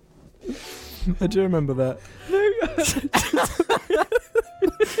 I do remember that.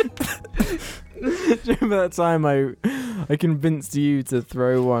 Do you remember that time I convinced you to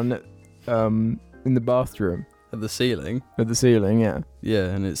throw one in the bathroom At the ceiling? at the ceiling? Yeah. Yeah,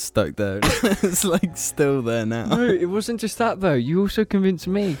 and it's stuck there. It's like still there now. no, it wasn't just that though. You also convinced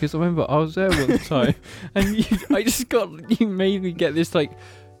me because I remember I was there one time, and you made me get this like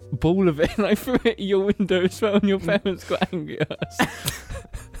ball of it, and I threw it at your window as well, and your parents got angry at us.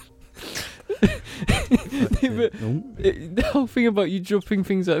 The whole thing about you dropping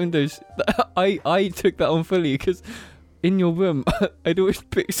things out windows, I took that on fully because in your room I'd always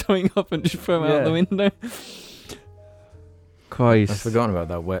pick something up and just throw it out the window. Christ. I've forgotten about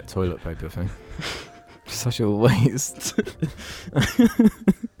that wet toilet paper thing. Such a waste.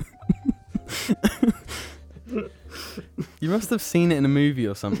 You must have seen it in a movie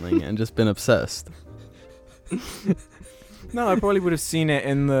or something and just been obsessed. No, I probably would have seen it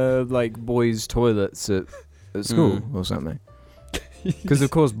in the like boys' toilets at school or something. Because of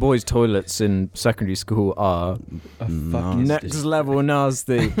course, boys' toilets in secondary school are fucking next level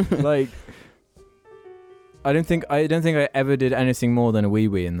nasty. Like, I don't think I ever did anything more than a wee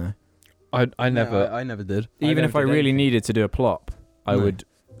wee in there. I never. I never did. Even if I never did really anything. needed to do a plop, I No. would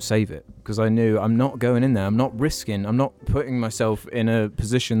save it because I knew I'm not going in there. I'm not risking. I'm not putting myself in a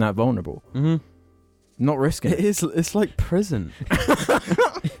position that vulnerable. Mm-hmm. Not risking It it. is. It's like prison.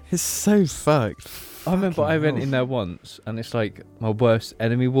 It's so fucked. I remember I went hell. in there once, and it's like my worst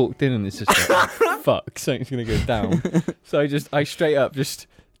enemy walked in, and it's just like, fuck, something's gonna go down. So I straight up just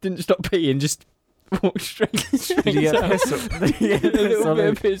didn't stop peeing, just walked straight Did you get down. piss on- did you get A piss little on bit it?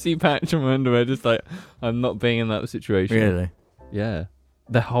 of pissy patch on my underwear, just like I'm not being in that situation. Really? Yeah,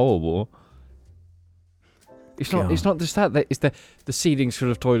 they're horrible. It's not. It's not just that. It's the ceiling's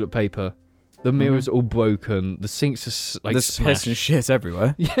full of toilet paper. The mirror's all broken. The sinks are like There's piss smashed. and shit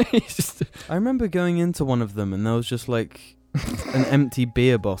everywhere. Yeah, it's just. I remember going into one of them and there was just like an empty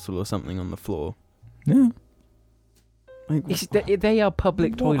beer bottle or something on the floor. Yeah. Like, They are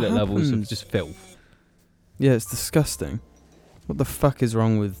public What toilet levels of happened? just filth. yeah, it's disgusting. What the fuck is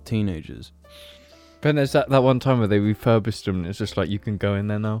wrong with teenagers? Then there's that one time where they refurbished them, and it's just like you can go in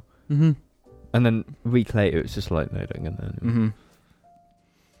there now. Mm-hmm. And then a week later, it's just like no, don't go in there anymore. Mm-hmm.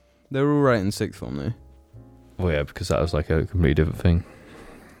 They were all right in sixth form though. Well, yeah, because that was like a completely different thing.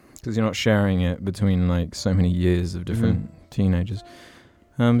 Because you're not sharing it between like so many years of different teenagers.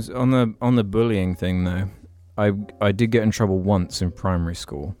 So on the bullying thing though, I did get in trouble once in primary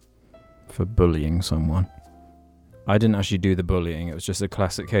school for bullying someone. I didn't actually do the bullying. It was just a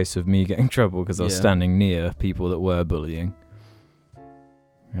classic case of me getting in trouble because I was Yeah. standing near people that were bullying.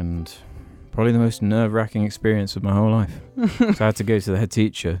 And probably the most nerve-wracking experience of my whole life. So I had to go to the head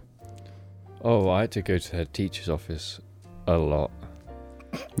teacher. Oh, I had to go to the teacher's office a lot.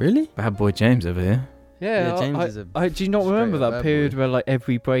 Really? Bad boy James over here. Yeah, James I, is a I do you not remember straight up that bad period boy. where like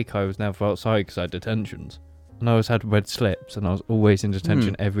every break I was never outside because I had detentions, and I always had red slips, and I was always in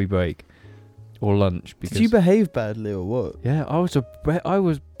detention every break or lunch. Because Did you behave badly or what? yeah, I was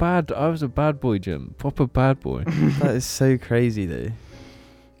bad. I was a bad boy, Jim. Proper bad boy. That is so crazy, though.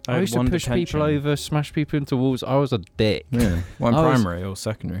 I had used to one push people detention. over, smash people into walls. I was a dick. Yeah. One I was- primary or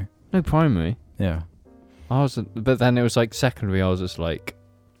secondary. No primary. Yeah. But then it was like secondary. I was just like,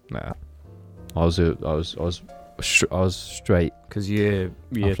 nah. I was straight. Because year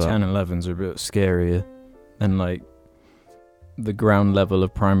After 10 and 11s are a bit scarier than like the ground level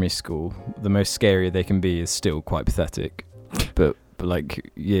of primary school. The most scarier they can be is still quite pathetic. but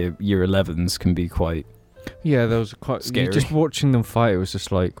like year 11s can be quite... Yeah, there was quite Scary. just watching them fight. It was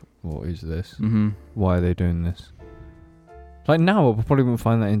just like, what is this? Mm-hmm. Why are they doing this? Like now, I probably wouldn't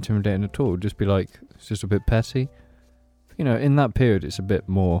find that intimidating at all. Just be like, it's just a bit petty. You know, in that period, it's a bit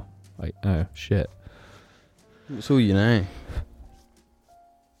more like, oh shit. That's all you know.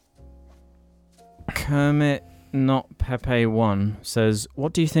 Kermit Not Pepe 1 says,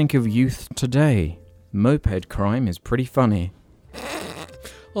 what do you think of youth today? Moped crime is pretty funny.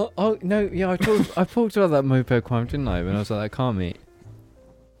 Oh no, yeah, I talked about that moped crime, didn't I? When I was at that car meet.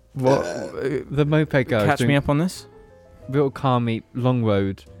 What? The moped guy was Catch doing me up on this? real car meet, long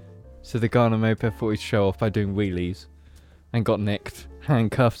road. So the guy on a moped thought he'd show off by doing wheelies, and got nicked,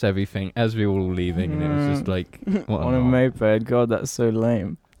 handcuffs, everything, as we were all leaving, and it was just like, what On a moped, God, that's so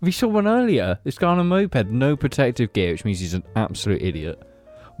lame. We saw one earlier. This guy on a moped, no protective gear, which means he's an absolute idiot.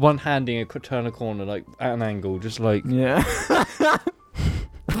 One handing a turn a corner like at an angle, just like Yeah.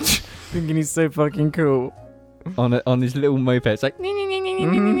 Thinking he's so fucking cool. on his little moped. It's like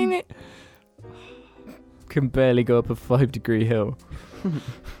Can barely go up a 5-degree hill.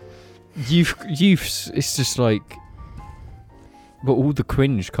 youths. It's just like, but all the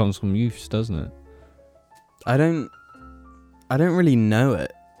cringe comes from youths, doesn't it? I don't really know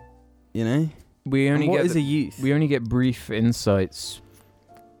it. You know? We only What get is a youth? we only get brief insights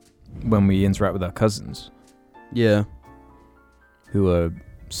when we interact with our cousins, Yeah. who are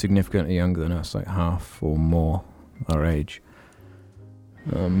significantly younger than us, like half or more our age.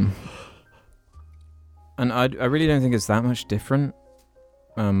 And I really don't think it's that much different.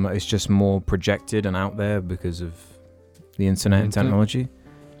 It's just more projected and out there because of the internet and technology.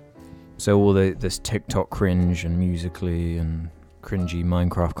 So all this TikTok cringe and Musical.ly and cringy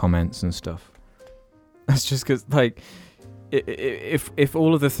Minecraft comments and stuff. That's just because, like, if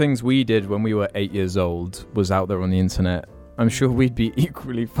all of the things we did when we were 8 years old was out there on the internet, I'm sure we'd be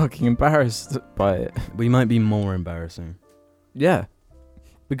equally fucking embarrassed by it. We might be more embarrassing. Yeah.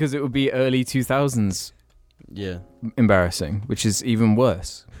 Because it would be early 2000s Yeah. embarrassing, which is even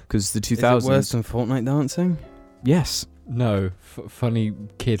worse. Because the 2000s... Is it worse than Fortnite dancing? Yes. No, funny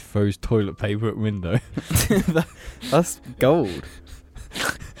kid throws toilet paper at window. That's gold.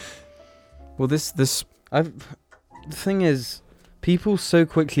 Well, this The thing is, people so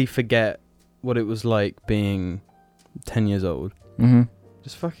quickly forget what it was like being 10 years old. Mm-hmm.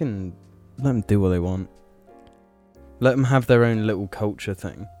 Just fucking let them do what they want. Let them have their own little culture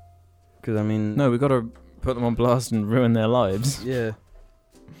thing. Because, I mean... No, we got to put them on blast and ruin their lives. Yeah.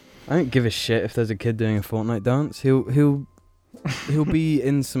 I don't give a shit if there's a kid doing a Fortnite dance. He'll be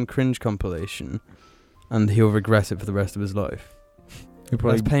in some cringe compilation, and he'll regret it for the rest of his life. We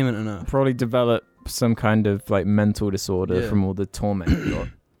That's payment enough. probably develop some kind of like mental disorder Yeah. from all the torment he got.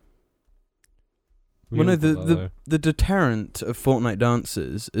 Well, no, the deterrent of Fortnite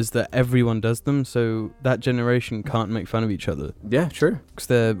dances is that everyone does them, so that generation can't make fun of each other. Yeah, true. Because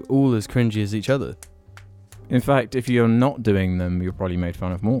they're all as cringy as each other. In fact, if you're not doing them, you're probably made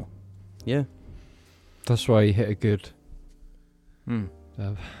fun of more. Yeah. That's why he hit a good.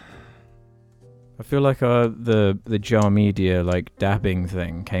 I feel like the Jar Media like dabbing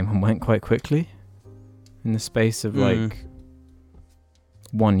thing came and went quite quickly in the space of like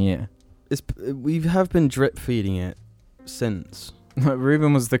 1 year. We have been drip feeding it since.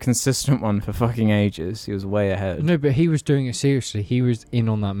 Ruben was the consistent one for fucking ages. He was way ahead. No, but he was doing it seriously. He was in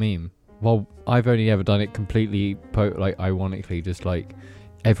on that meme. Well, I've only ever done it completely, like, ironically, just like,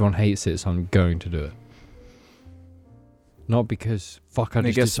 everyone hates it, so I'm going to do it. Not because, fuck, I And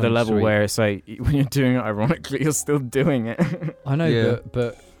it just gets did to the something level sweet. where it's like, when you're doing it ironically, you're still doing it. I know, Yeah.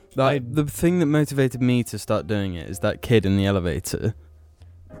 but The thing that motivated me to start doing it is that kid in the elevator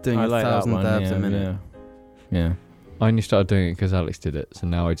doing I 1,000 dabs a minute. Yeah. I only started doing it because Alex did it, so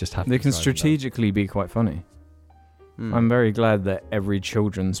now I just have They to. can try and love. strategically be quite funny. Mm. I'm very glad that every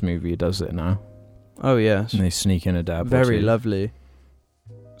children's movie does it now. Oh yes. And they sneak in a dab. or Very two. lovely.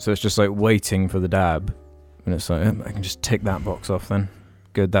 So it's just like waiting for the dab. And it's like, I can just tick that box off then.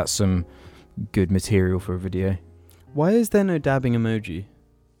 Good, that's some good material for a video. Why is there no dabbing emoji?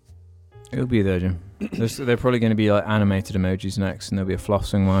 It'll be there, Jim. They're probably going to be like animated emojis next, and there'll be a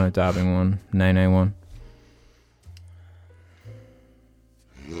flossing one, a dabbing one, nay one.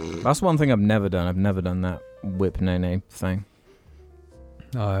 That's one thing I've never done. I've never done that whip nay thing.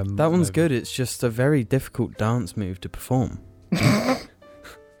 That one's good. It's just a very difficult dance move to perform.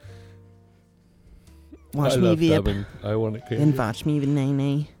 Watch me whip, then watch me with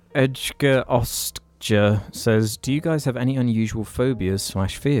nay. Edgar Ostja says, do you guys have any unusual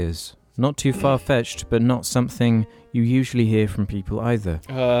phobias/fears? Not too far-fetched, but not something you usually hear from people either.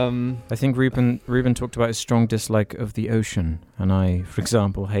 I think Ruben talked about his strong dislike of the ocean, and I, for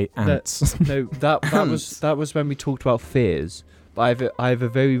example, hate ants. No, that was when we talked about fears. But I have a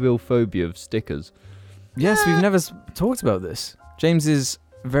very real phobia of stickers. Yes, we've never talked about this. James's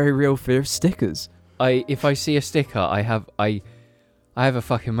very real fear of stickers. If I see a sticker, I have a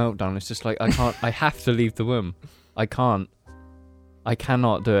fucking meltdown. It's just like I can't. I have to leave the room. I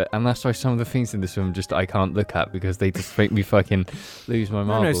cannot do it, and that's why some of the things in this room just I can't look at because they just make me fucking lose my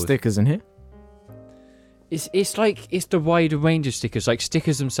There are marbles. no stickers in here. It's like it's the wider range of stickers, like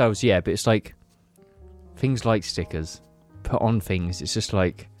stickers themselves, yeah, but it's like things like stickers put on things. It's just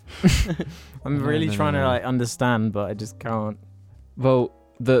like I'm No, really no, trying no, to no. like understand, but I just can't. well,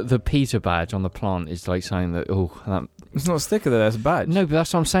 the Peter badge on the plant is like saying that It's not a sticker though. That's a badge. no, but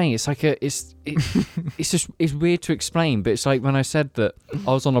that's what I'm saying. It's like it's just it's weird to explain, but it's like when I said that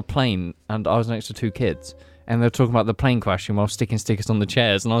I was on a plane and I was next to two kids. And they were talking about the plane crashing while sticking stickers on the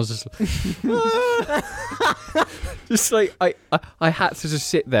chairs, and I was just, just like I had to just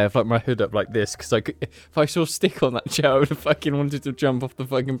sit there with like my hood up like this because if I saw a sticker on that chair, I would have fucking wanted to jump off the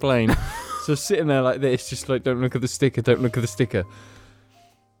fucking plane. So sitting there like this, just like don't look at the sticker, don't look at the sticker.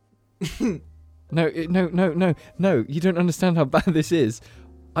 No, you don't understand how bad this is.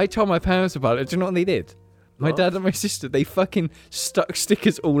 I told my parents about it. Do you know what they did? My What? dad and my sister, they fucking stuck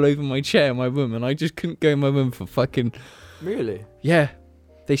stickers all over my chair in my room, and I just couldn't go in my room for fucking... Really? Yeah.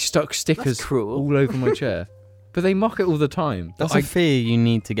 They stuck stickers That's cruel. all over my chair. But they mock it all the time. That's But a fear you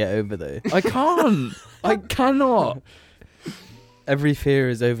need to get over, though. I can't. I cannot. Every fear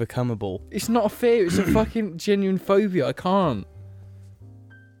is overcomeable. It's not a fear. It's a fucking genuine phobia. I can't.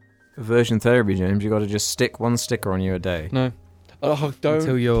 Aversion therapy, James. You got to just stick one sticker on you a day. No. Oh, don't.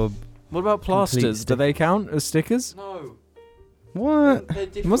 Until you're... What about plasters? Do they count as stickers? No. What? They're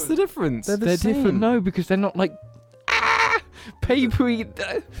different. What's the difference? They're the They're same. different. No, because they're not like... papery...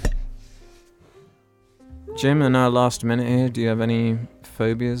 Jim, in our last minute here, do you have any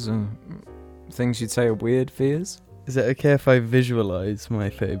phobias or things you'd say are weird fears? Is it okay if I visualize my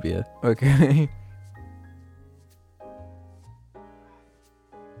phobia? Okay.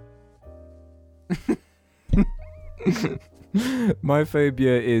 My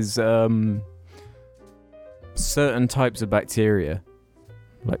phobia is certain types of bacteria,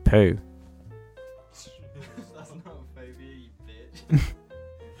 like poo. That's not a phobia, you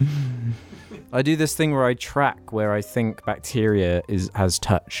bitch. I do this thing where I track where I think bacteria has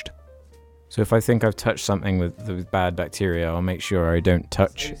touched. So if I think I've touched something with bad bacteria, I'll make sure I don't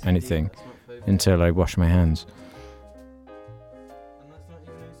touch anything until I wash my hands. And that's not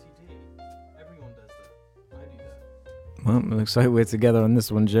even OCD. Everyone does that. I do that. Well, it looks like we're together on this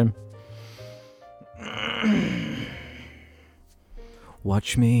one, Jim.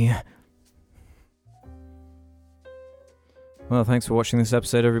 Watch me. Well, thanks for watching this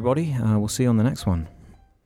episode, everybody. We'll see you on the next one.